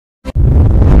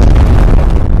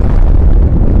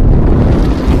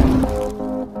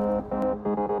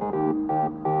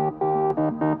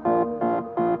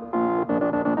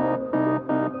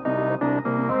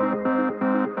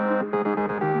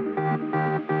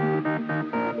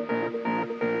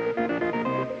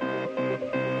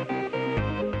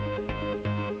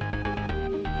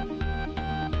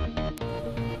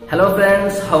Hello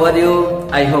friends, how are you?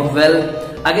 I hope well.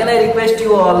 Again I request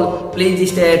you all, please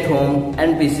stay at home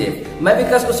and be safe. मैं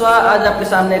विकास कुशवाहा आज आपके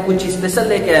सामने कुछ special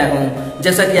लेके आया हूँ।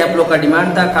 जैसा कि आप लोग का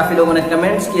डिमांड था, काफी लोगों ने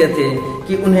कमेंट्स किए थे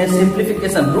कि उन्हें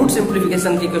सिंप्लीफिकेशन, रूट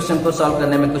सिंप्लीफिकेशन के क्वेश्चन को सॉल्व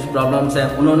करने में कुछ प्रॉब्लम्स है।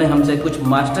 उन्होंने हमसे कुछ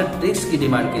मास्टर ट्रिक्स की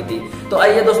डिमांड की थी। तो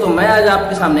आइए दोस्तों, मैं आज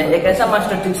आपके सामने एक ऐसा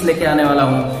मास्टर ट्रिक्स लेके आने वाला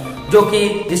हूँ जो कि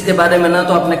जिसके बारे में ना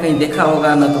तो आपने कहीं देखा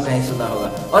होगा ना तो कहीं सुना होगा,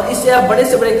 और इससे आप बड़े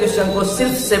से बड़े क्वेश्चन को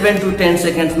सिर्फ 7 to 10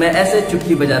 सेकंड्स में ऐसे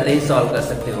चुटकी बजाते ही सॉल्व कर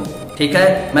सकते हो। ठीक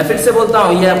है, मैं फिर से बोलता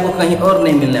हूँ, ये आपको कहीं और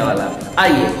नहीं मिलने वाला।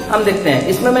 आइए हम देखते हैं।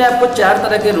 इसमें मैं आपको 4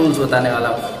 तरह के रूल्स बताने वाला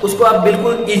हूँ, उसको आप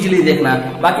बिल्कुल इजीली देखना।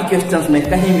 बाकी क्वेश्चंस में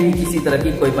कहीं भी किसी तरह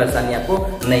की कोई परेशानी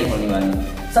आपको नहीं होने वाली।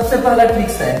 सबसे पहला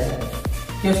ट्रिक्स है,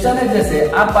 क्वेश्चन है जैसे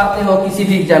आप पाते हो किसी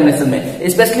भी एग्जामिनेशन में,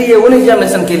 स्पेशली ये उन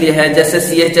एग्जामिनेशन के लिए है जैसे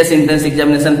CHS entrance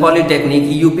examination, polytechnic,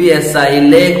 UPSI,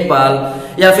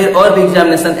 लेखपाल या फिर और भी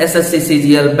examination, SSC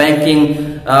CGL, banking,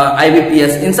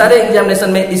 IBPS, इन सारे एग्जामिनेशन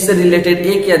में इससे रिलेटेड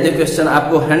एक या दो क्वेश्चन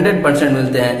आपको 100%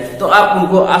 मिलते हैं, तो आप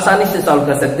उनको आसानी से सॉल्व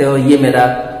कर सकते हो। ये मेरा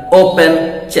ओपन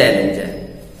चैलेंज है।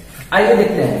 आइए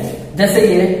देखते हैं। जैसे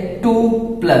ये 2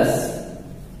 plus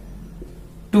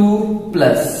 2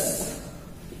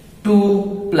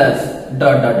 plus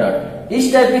dot dot dot,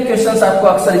 इस टाइप के क्वेश्चंस आपको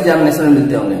अक्सर एग्जामिनेशन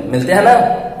में मिलते हैं ना।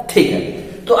 ठीक है,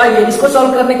 तो आइए इसको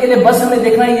सॉल्व करने के लिए बस हमें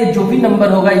देखना है, ये जो भी नंबर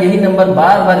होगा यही नंबर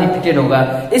बार बार रिपीटेड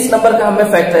होगा। इस नंबर का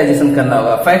हमें फैक्टराइजेशन करना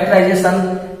होगा। फैक्टराइजेशन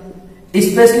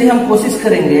स्पेशली हम कोशिश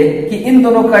करेंगे कि इन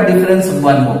दोनों का डिफरेंस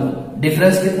 1 हो।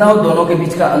 डिफरेंस कितना हो, दोनों के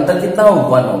बीच का अंतर कितना हो,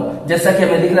 1 हो। जैसा कि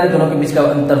हमें दिख रहा है दोनों के बीच का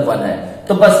अंतर 1 है।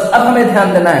 तो बस अब हमें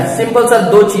ध्यान देना है, सिंपल सा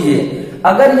 2 चीजें।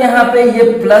 अगर यहाँ पे ये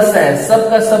प्लस है, सब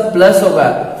का सब प्लस होगा,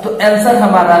 तो आंसर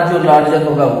हमारा जो लार्जर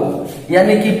होगा वो,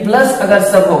 यानी कि प्लस अगर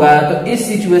सब होगा तो इस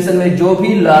सिचुएशन में जो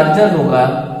भी लार्जर होगा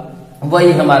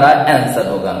वही हमारा आंसर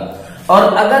होगा।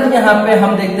 और अगर यहाँ पे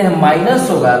हम देखते हैं माइनस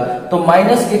होगा, तो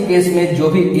माइनस के केस में जो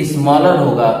भी स्मॉलर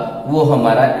होगा वो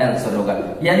हमारा आंसर होगा।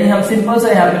 यानी हम सिंपल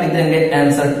से यहाँ पे लिख देंगे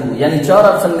आंसर 2, यानी 4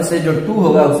 ऑप्शन में से जो 2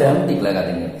 होगा उसे हम टिक लगा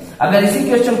देंगे। अगर इसी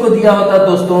क्वेश्चन को दिया होता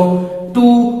दोस्तों 2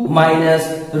 minus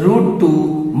 √2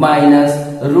 minus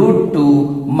 √2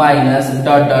 minus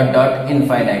dot dot dot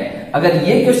infinite, अगर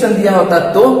ये क्वेश्चन दिया होता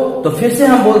तो फिर से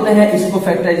हम बोलते हैं इसको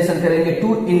फैक्टराइजेशन करेंगे।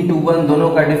 2 into 1, दोनों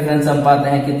का डिफरेंस हम पाते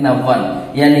हैं कितना,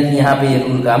 1, यानी कि यहाँ पे ये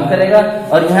रूल काम करेगा।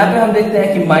 और यहाँ पे हम देखते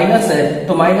हैं कि माइनस है,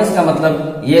 तो माइनस का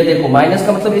मतलब ये देखो, माइनस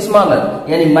का मतलब स्मॉलर,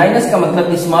 यानी माइनस का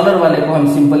मतलब स्मॉलर वाले को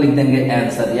हम सिंपल लिख देंगे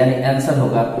आंसर, यानी आंसर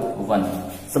होगा 1।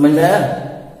 समझ में आया?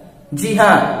 जी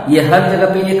हाँ, ये हर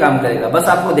जगह पे ये काम करेगा। बस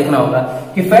आपको देखना होगा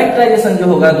कि फैक्टराइजेशन जो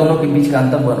होगा दोनों के बीच का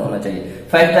अंतर 1 होना चाहिए।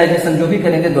 फैक्टराइजेशन जो भी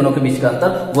करेंगे दोनों के बीच का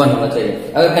अंतर 1 होना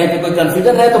चाहिए। अगर कहीं पे कोई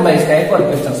कंफ्यूजन है तो मैं इसका एक और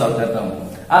क्वेश्चन सॉल्व करता हूँ।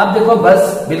 आप देखो,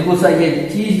 बस बिल्कुल सा ये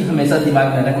चीज हमेशा दिमाग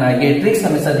में रखना है, ये ट्रिक्स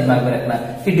हमेशा दिमाग में रखना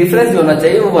है कि डिफरेंस जो होना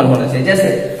चाहिए वो 1 होना चाहिए।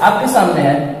 जैसे आपके सामने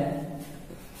है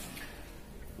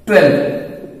 12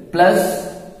 plus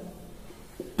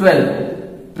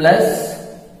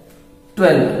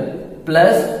 12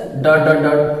 plus dot dot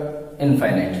dot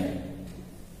infinite,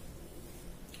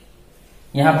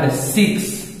 यहां पर 6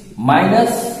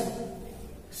 minus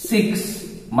 6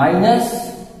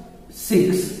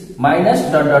 minus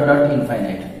dot dot dot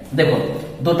infinite. देखो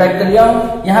 2 टाइप कर लिया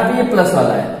हूं। यहां पे ये प्लस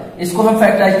वाला है, इसको हम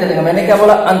फैक्टराइज करेंगे। मैंने क्या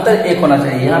बोला, अंतर 1 होना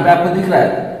चाहिए। यहां पे आपको दिख रहा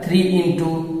है 3 into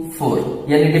 4,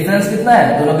 यानी डिफरेंस कितना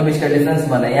है, दोनों के बीच का डिफरेंस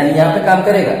 1 है, यानी यहाँ पे काम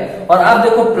करेगा। और आप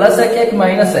देखो प्लस है क्या, एक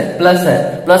माइनस है, प्लस है,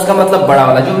 प्लस का मतलब बड़ा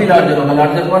वाला जो भी लार्जर होगा,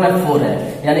 लार्जर कौन है, 4 है,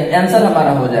 यानी आंसर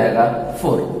हमारा हो जाएगा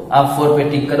 4। आप 4 पे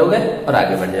टिक करोगे और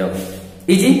आगे बढ़ जाओगे।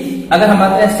 इजी। अगर हम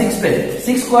आते हैं 6 पे,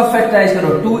 6 को आप फैक्टराइज करो,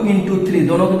 2 into 3,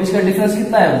 दोनों के बीच का डिफरेंस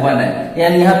कितना है, 1 है,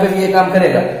 यानी यहाँ पे भी ये काम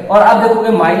करेगा। और आप देखोगे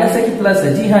माइनस है कि प्लस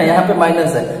है, जी हाँ यहाँ पे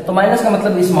माइनस है, तो माइनस का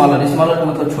मतलब स्मॉलर, स्मॉलर का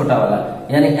मतलब छोटा वाला,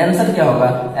 यानी आंसर क्या होगा,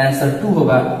 आंसर 2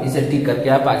 होगा। इसे टिक करके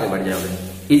आप आगे बढ़ जाओगे।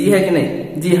 इजी है कि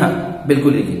नहीं? जी हाँ,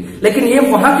 बिल्कुल इजी। लेकिन ये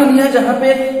वहां के लिए है जहां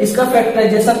पे इसका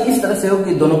फैक्टराइजेशन इस तरह से हो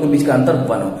कि दोनों के बीच का अंतर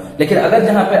 1 हो। लेकिन अगर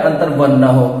जहां पे अंतर 1 ना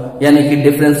हो, यानी कि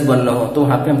डिफरेंस 1 ना हो, तो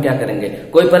वहां पे हम क्या करेंगे,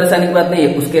 कोई परेशानी की बात नहीं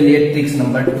है। उसके लिए ट्रिक्स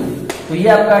नंबर 2। तो ये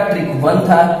आपका ट्रिक 1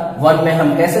 था। 1 में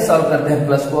हम कैसे सॉल्व करते हैं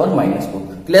प्लस को और माइनस को,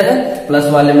 क्लियर है? प्लस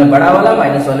वाले में बड़ा वाला,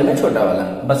 माइनस वाले में छोटा वाला,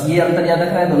 बस ये अंतर याद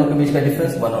रखना है, दोनों के बीच का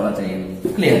डिफरेंस 1 होना चाहिए।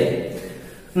 Clear?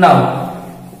 Now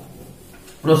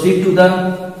proceed to the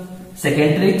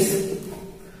second tricks.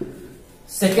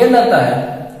 Second आता है,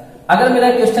 अगर मेरा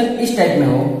क्वेश्चन इस टाइप में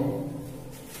हो,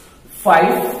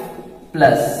 5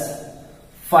 plus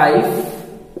 5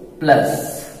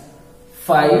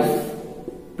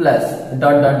 plus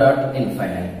dot dot dot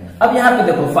infinite. अब यहां पे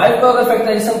देखो 5 को अगर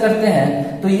फैक्टराइजेशन करते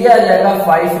हैं तो ये आ जाएगा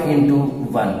 5 into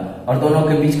 1, और दोनों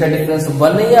के बीच का डिफरेंस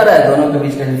 1 नहीं आ रहा है, दोनों के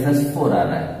बीच का डिफरेंस 4 आ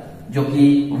रहा है। जो कि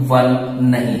 1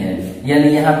 नहीं है, यानी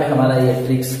यहाँ पे हमारा ये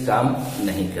ट्रिक्स काम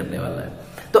नहीं करने वाला है।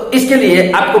 तो इसके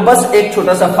लिए आपको बस एक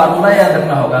छोटा सा फार्मूला याद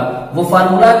रखना होगा। वो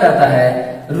फार्मूला कहता है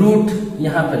रूट,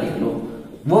 यहां पे लिख लो,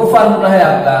 वो फार्मूला है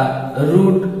आपका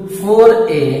root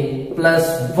 4a plus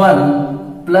 1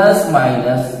 plus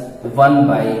minus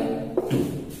 1/2,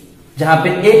 जहां पे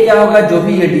a क्या होगा, जो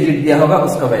भी ये डिजिट दिया होगा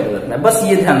उसका वैल्यू रखना है, बस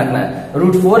ये ध्यान रखना है।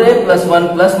 Root 4a plus 1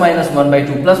 plus minus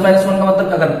 1/2, plus minus 1 का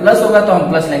मतलब अगर प्लस होगा तो हम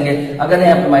प्लस लेंगे, अगर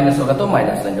यहाँ पे माइनस होगा तो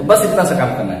माइनस लेंगे, बस इतना सा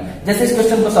काम करना है। जैसे इस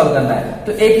क्वेश्चन को सॉल्व करना है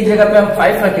तो a की जगह पे हम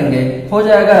 5 रखेंगे, हो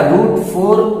जाएगा root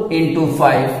 4 into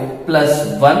 5 plus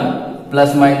 1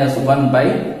 plus minus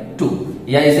 1/2,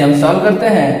 या इसे हम सॉल्व करते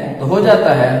हैं तो हो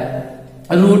जाता है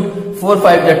रूट 4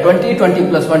 5 या 20, 20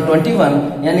 प्लस 1 21,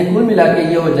 यानी कुल मिला के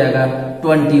ये हो जाएगा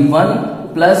 21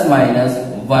 प्लस माइनस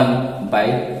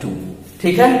 1/2।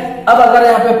 ठीक है, अब अगर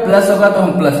यहाँ पे प्लस होगा तो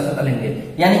हम प्लस लेंगे,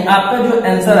 यानी आपका जो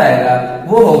आंसर आएगा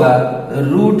वो होगा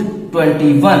रूट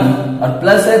 21 और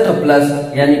प्लस है तो प्लस,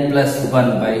 यानी प्लस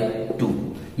 1/2।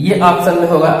 ये ऑप्शन में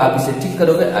होगा, आप इसे ठीक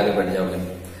करोगे आगे बढ़ जाओगे।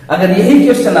 अगर यही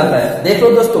क्वेश्चन आता है, देखो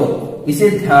दोस्तों इसे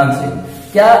ध्यान से,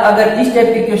 क्या अगर इस टाइप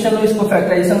के क्वेश्चन हो इसको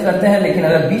फैक्टराइजेशन करते हैं, लेकिन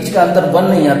अगर बीच का अंतर 1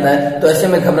 नहीं आता है तो ऐसे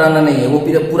में घबराना नहीं है, वो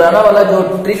पुराना वाला जो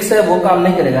ट्रिक्स है वो काम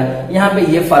नहीं करेगा। यहाँ पे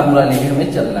ये फार्मूला लेके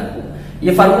हमें चलना है।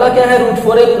 ये फार्मूला क्या है, root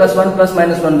 4a plus 1 plus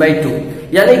minus 1/2,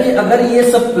 यानी कि अगर ये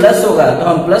सब प्लस होगा तो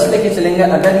हम प्लस लेके चलेंगे,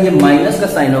 अगर ये माइनस का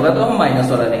साइन होगा तो हम माइनस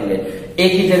वाला लेंगे।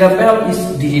 एक ही जगह पे हम इस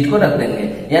डिजिट को रख देंगे,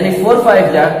 यानी 4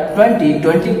 5 या 20,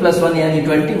 20 प्लस 1 यानी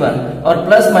 21 और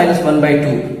प्लस माइनस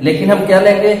 1/2, लेकिन हम क्या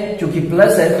लेंगे, चूंकि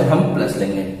प्लस है तो हम प्लस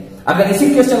लेंगे। अगर इसी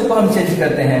क्वेश्चन को हम चेंज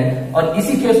करते हैं और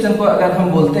इसी क्वेश्चन को अगर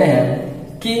हम बोलते हैं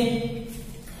कि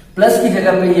प्लस की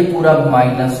जगह पे ये पूरा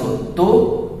माइनस हो,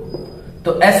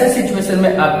 तो ऐसे सिचुएशन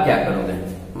में आप क्या करोगे,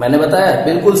 मैंने बताया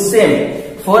बिल्कुल same.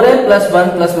 4a plus 1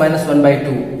 plus minus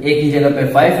 1/2, एक ही जगह पे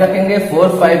 5 रखेंगे, 4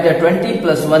 5 या 20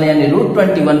 प्लस 1 यानी रूट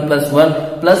 21 प्लस 1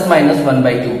 प्लस माइनस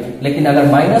 1/2, लेकिन अगर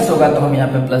माइनस होगा तो हम यहाँ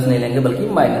पे प्लस नहीं लेंगे बल्कि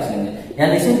माइनस लेंगे,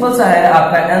 यानी सिंपल सा है,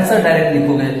 आपका आंसर डायरेक्ट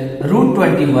लिखोगे रूट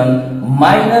 21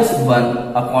 माइनस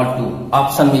 1/2।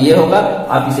 ऑप्शन में ये होगा,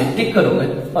 आप इसे टिक करोगे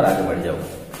और आगे बढ़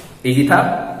जाओगे। इजी था?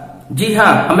 जी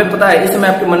हाँ, हमें पता है इस समय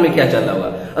आपके मन में क्या चल रहा होगा।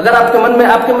 अगर आपके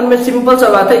मन में सिंपल सा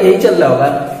बात है, यही चल रहा होगा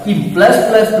कि plus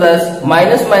plus plus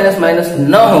minus minus minus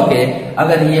न होके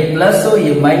अगर ये प्लस हो,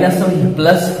 ये माइनस हो, ये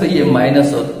प्लस हो, ये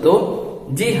माइनस हो, तो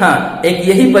जी हाँ, एक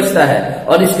यही बचता है।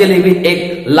 और इसके लिए भी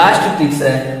एक लास्ट ट्रिक्स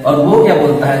है, और वो क्या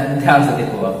बोलता है, ध्यान से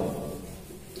देखो आप।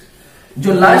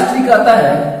 जो लास्ट ट्रिक आता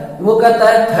है वो कहता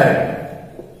है थर्ड,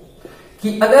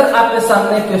 कि अगर आपके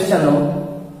सामने क्वेश्चन हो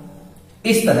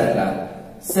इस तरह का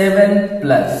 7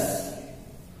 plus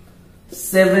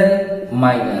 7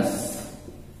 minus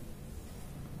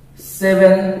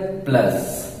 7 plus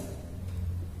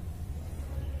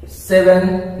 7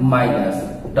 minus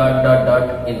dot dot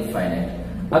dot infinite,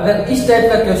 अगर इस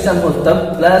टाइप का क्वेश्चन हो तब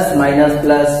प्लस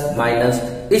माइनस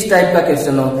इस टाइप का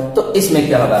क्वेश्चन हो तो इसमें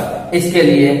क्या होगा। इसके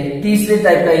लिए तीसरे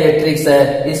टाइप का ये ट्रिक्स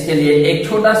है, इसके लिए एक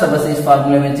छोटा सा बस इस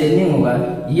फार्मूले में चेंजिंग होगा,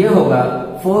 ये होगा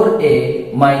 4a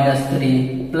माइनस 3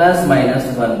 प्लस माइनस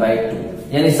 1/2,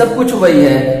 यानी सब कुछ वही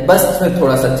है, बस इसमें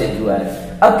थोड़ा सा चेंज हुआ है।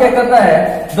 अब क्या करना है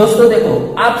दोस्तों,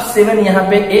 देखो आप 7 यहाँ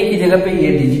पे एक ही जगह पे ये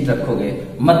डिजिट रखोगे,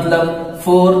 मतलब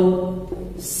 4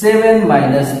 7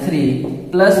 माइनस 3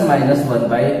 प्लस माइनस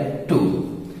 1/2,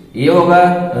 ये होगा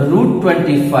रूट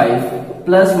 25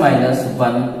 प्लस माइनस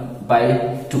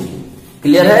 1/2।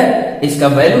 क्लियर है? इसका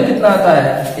वैल्यू कितना आता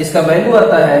है, इसका वैल्यू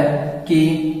आता है कि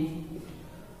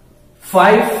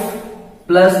 5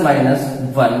 प्लस माइनस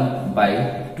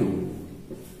 1/2।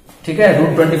 ठीक है,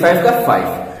 रूट 25 का 5।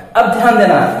 अब ध्यान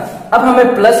देना, अब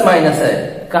हमें प्लस माइनस है,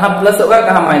 कहां प्लस होगा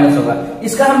कहां माइनस होगा,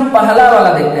 इसका हम पहला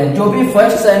वाला देखते हैं, जो भी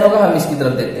फर्स्ट साइन होगा हम इसकी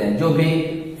तरफ देखते हैं, जो भी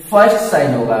फर्स्ट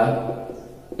साइन होगा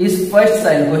इस फर्स्ट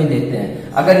साइन को ही देखते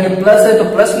हैं। अगर ये प्लस है तो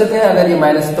प्लस लेते हैं, अगर ये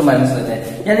माइनस है तो माइनस लेते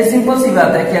हैं। यानी सिंपल सी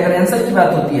बात है कि अगर आंसर की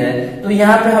बात होती है तो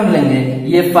यहाँ पे हम लेंगे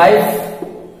ये 5,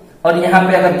 और यहाँ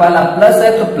पे अगर पहला प्लस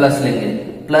है तो प्लस लेंगे,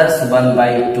 प्लस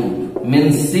 1/2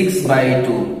 मीन्स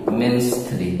 6/2 मीन्स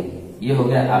 3। ये हो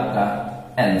गया आपका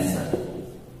आंसर।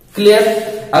 क्लियर?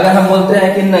 अगर हम बोलते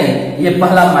हैं कि नहीं ये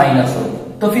पहला माइनस हो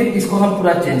तो फिर इसको हम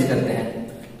पूरा चेंज करते हैं।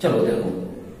 चलो देखो,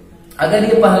 अगर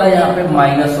ये पहला यहाँ पे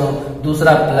माइनस हो,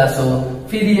 दूसरा प्लस हो,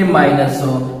 फिर ये माइनस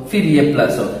हो, फिर ये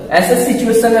प्लस हो, ऐसे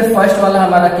सिचुएशन में फर्स्ट वाला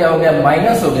हमारा क्या हो गया,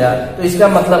 माइनस हो गया, तो इसका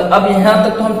मतलब अब यहाँ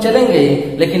तक तो हम चलेंगे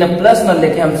ही, लेकिन अब प्लस न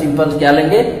लेके हम सिंपल क्या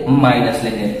लेंगे, माइनस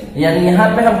लेंगे। यानी यहाँ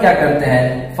पे हम क्या करते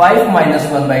हैं, 5 minus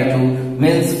 1/2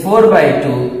 means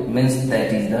 4/2 means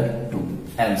that is the 2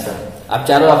 answer. आप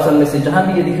चारों ऑप्शन में से जहां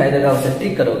भी ये दिखाई देगा उसे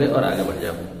टिक करोगे और आगे बढ़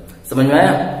जाओगे। समझ में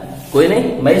आया? कोई नहीं,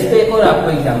 मैं इस पे एक और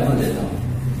आपको एग्जाम्पल देता हूँ।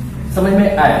 समझ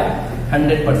में आया?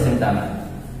 100% आना।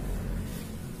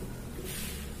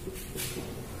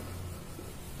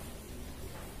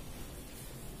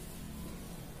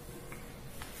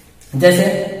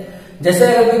 जैसे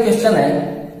अगर कोई क्वेश्चन है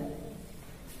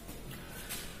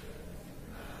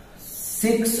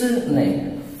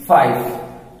 5,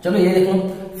 चलो ये देखो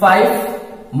 5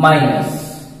 minus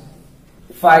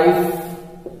 5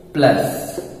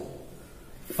 plus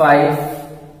 5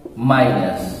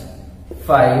 minus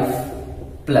 5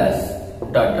 plus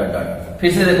dot dot dot. फिर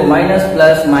से देखो माइनस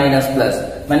प्लस माइनस प्लस।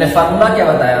 मैंने फार्मूला क्या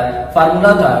बताया?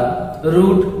 फार्मूला था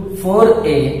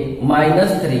 √4a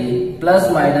माइनस 3 प्लस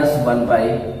माइनस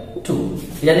 1/2,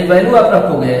 यानी वैल्यू आप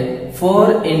रखोगे 4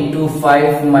 ×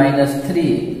 5 minus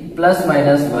 3 plus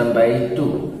minus 1/2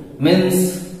 means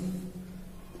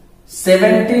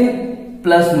 17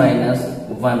 plus minus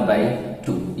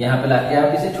 1/2। यहाँ पे लाके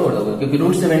आप इसे छोड़ दोगे क्योंकि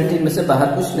 √17 में से बाहर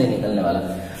कुछ नहीं निकलने वाला।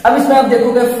 अब इसमें आप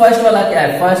देखोगे फर्स्ट वाला क्या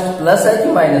है, फर्स्ट प्लस है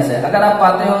कि माइनस है। अगर आप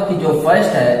पाते हो कि जो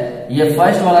फर्स्ट है ये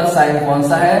फर्स्ट वाला साइन कौन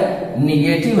सा है,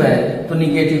 निगेटिव है, तो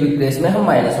निगेटिव केस में हम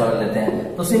माइनस वाला लेते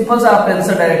हैं। तो सिंपल सा आप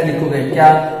आंसर डायरेक्ट लिखोगे क्या,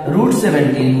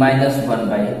 √17 माइनस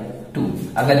 1/2।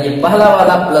 अगर ये पहला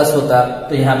वाला प्लस होता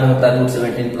तो यहाँ पे होता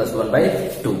 √17 प्लस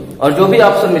 1/2। और जो भी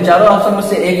ऑप्शन में, चारों ऑप्शन में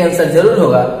से एक आंसर जरूर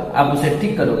होगा, आप उसे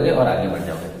ठीक करोगे और आगे बढ़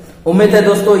जाओगे। उम्मीद है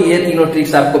दोस्तों ये तीनों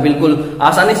ट्रिक्स आपको बिल्कुल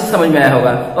आसानी से समझ में आया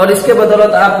होगा और इसके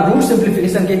बदौलत आप रूट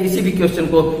सिंप्लीफिकेशन के किसी भी क्वेश्चन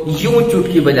को यूं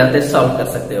चुटकी बजाते सॉल्व कर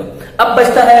सकते हो। अब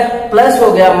बचता है प्लस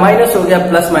हो गया, माइनस हो गया,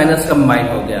 प्लस माइनस कंबाइन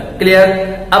हो गया। क्लियर?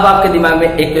 अब आपके दिमाग में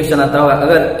एक क्वेश्चन आता होगा,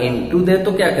 अगर इनटू दे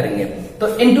तो क्या करेंगे? तो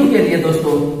इनटू के लिए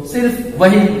दोस्तों सिर्फ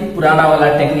वही पुराना वाला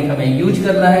टेक्निक हमें यूज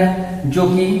करना है, जो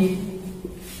कि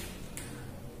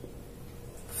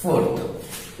फोर्थ।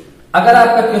 अगर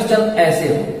आपका क्वेश्चन ऐसे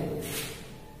हो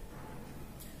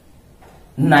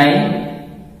 9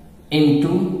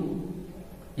 इंटू,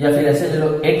 या फिर ऐसे ले लो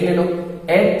 8 ले लो,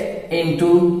 8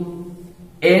 into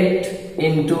 8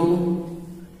 into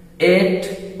 8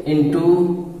 into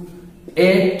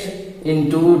 8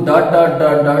 into dot dot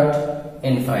dot dot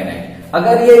infinite.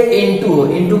 अगर ये इंटू हो,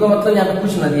 इंटू का मतलब यहाँ पे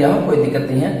कुछ न दिया हो, कोई दिक्कत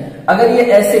नहीं है। अगर ये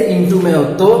ऐसे इंटू में हो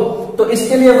तो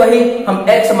इसके लिए वही हम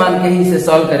x मान के ही इसे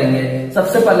सॉल्व करेंगे।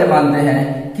 सबसे पहले मानते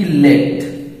हैं कि लेट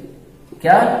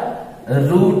क्या,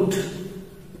 √8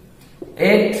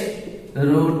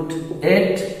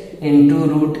 into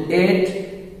 √8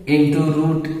 into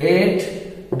 √8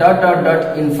 dot dot dot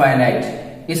infinite.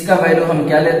 इसका वैल्यू हम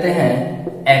क्या लेते हैं,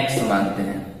 x मानते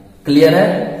हैं। क्लियर है?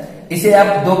 इसे आप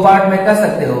दो पार्ट में कर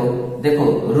सकते हो। देखो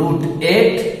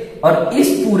 √8 और इस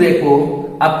पूरे को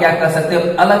आप क्या कर सकते हो,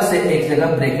 अलग से एक जगह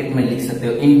ब्रैकेट में लिख सकते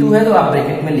हो। इंटू है तो आप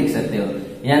ब्रैकेट में लिख सकते हो,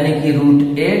 यानी कि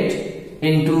 √8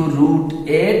 into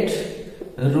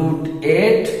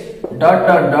 √8 dot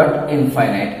dot dot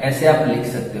infinite, ऐसे आप लिख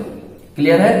सकते हो।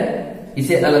 क्लियर है?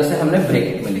 इसे अलग से हमने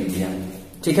ब्रैकेट में लिख दिया,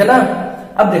 ठीक है ना।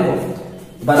 अब देखो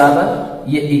बराबर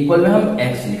ये इक्वल में हम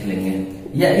x लिख लेंगे,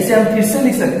 या इसे हम फिर से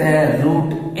लिख सकते हैं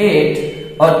 √8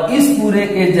 और इस पूरे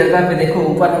के जगह पे देखो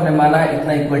ऊपर हमने माना है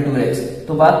इतना इक्वल टू x,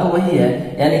 तो बात तो वही है,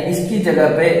 यानी इसकी जगह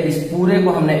पे इस पूरे को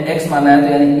हमने x माना है, तो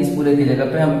यानी इस पूरे की जगह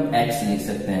पे हम x लिख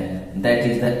सकते हैं। That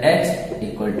is the x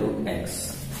equal to x।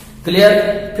 Clear?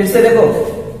 फिर से देखो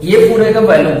ये पूरे का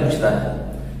वैल्यू पूछ रहा है,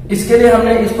 इसके लिए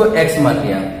हमने इसको x मान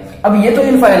लिया। अब ये तो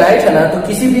इनफाइनाइट है ना, तो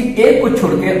किसी भी एक को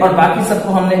छोड़ के और बाकी सबको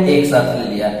हमने एक साथ ले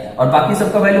लिया, और बाकी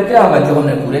सबका वैल्यू क्या होगा, जो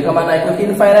हमने पूरे का माना है, क्योंकि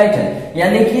इनफाइनाइट है।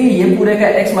 यानी कि ये पूरे का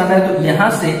x माना है, तो यहां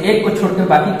से एक को छोड़ के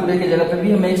बाकी पूरे की जगह पे भी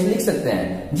हम x लिख सकते हैं।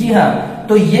 जी हाँ,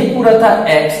 तो ये पूरा था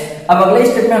x। अब अगले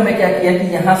स्टेप में हमने क्या किया कि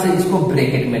यहां से इसको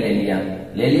ब्रैकेट में ले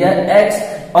लिया x,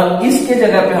 और इसके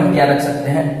जगह पे हम क्या रख सकते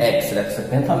हैं, x रख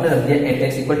सकते हैं। तो हमने रख दिया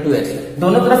 8x इक्वल टू x।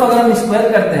 दोनों तरफ अगर हम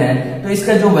स्क्वायर करते हैं तो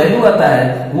इसका जो वैल्यू आता है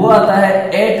वो आता है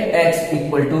 8x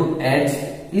equal to x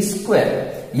square.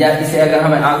 या इसे अगर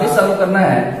हमें आगे सॉल्व करना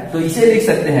है तो इसे लिख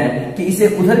सकते हैं कि इसे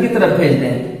उधर की तरफ भेज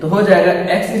दें, तो हो जाएगा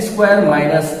x square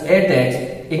minus 8x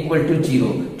equal to 0।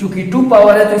 चूंकि 2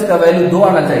 पावर है तो इसका वैल्यू 2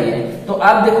 आना चाहिए। तो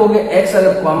आप देखोगे x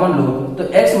अगर कॉमन लो तो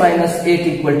x माइनस 8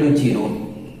 इक्वल टू 0,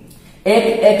 एक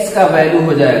x का वैल्यू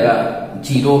हो जाएगा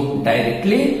 0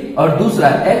 डायरेक्टली, और दूसरा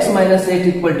x माइनस 8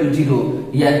 इक्वल टू 0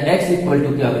 या x इक्वल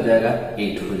टू क्या हो जाएगा,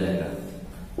 8 हो जाएगा।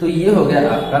 तो ये हो गया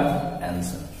आपका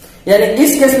आंसर। यानी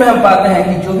इस केस में हम पाते हैं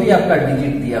कि जो भी आपका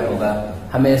डिजिट दिया होगा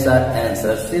हमेशा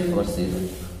आंसर सिर्फ और सिर्फ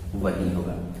वही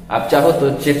होगा। आप चाहो तो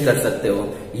चेक कर सकते हो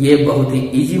ये बहुत ही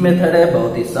इजी मेथड है,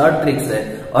 बहुत ही शॉर्ट ट्रिक्स है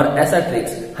और ऐसा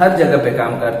ट्रिक्स हर जगह पे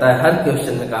काम करता है, हर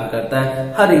क्वेश्चन में काम करता है,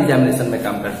 हर एग्जामिनेशन में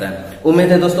काम करता है।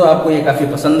 उम्मीद है दोस्तों आपको ये काफी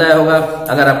पसंद आया होगा।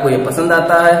 अगर आपको ये पसंद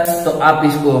आता है तो आप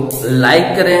इसको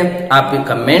लाइक करें, आप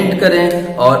कमेंट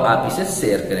करें और आप इसे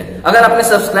शेयर करें। अगर आपने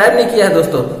सब्सक्राइब नहीं किया है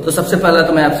दोस्तों तो सबसे पहला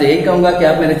तो मैं आपसे यही कहूंगा कि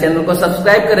आप मेरे चैनल को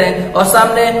सब्सक्राइब करें और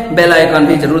सामने बेल आइकन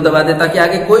भी जरूर दबा दें ताकि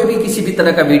आगे कोई भी किसी भी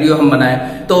तरह का वीडियो हम बनाएं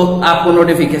तो आपको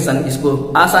नोटिफिकेशन इसको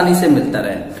आसानी से मिलता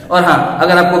रहे। और हाँ,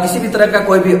 अगर आपको किसी भी तरह का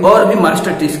कोई भी और भी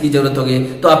मास्टर ट्रिक्स की जरूरत होगी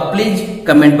तो आप प्लीज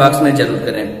कमेंट बॉक्स में जरूर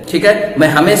करें, ठीक है। मैं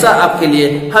हमेशा आपके लिए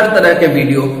हर तरह के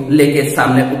वीडियो लेके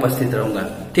सामने उपस्थित रहूंगा,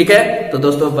 ठीक है। तो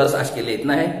दोस्तों बस आज के लिए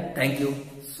इतना है। Thank you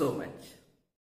so much.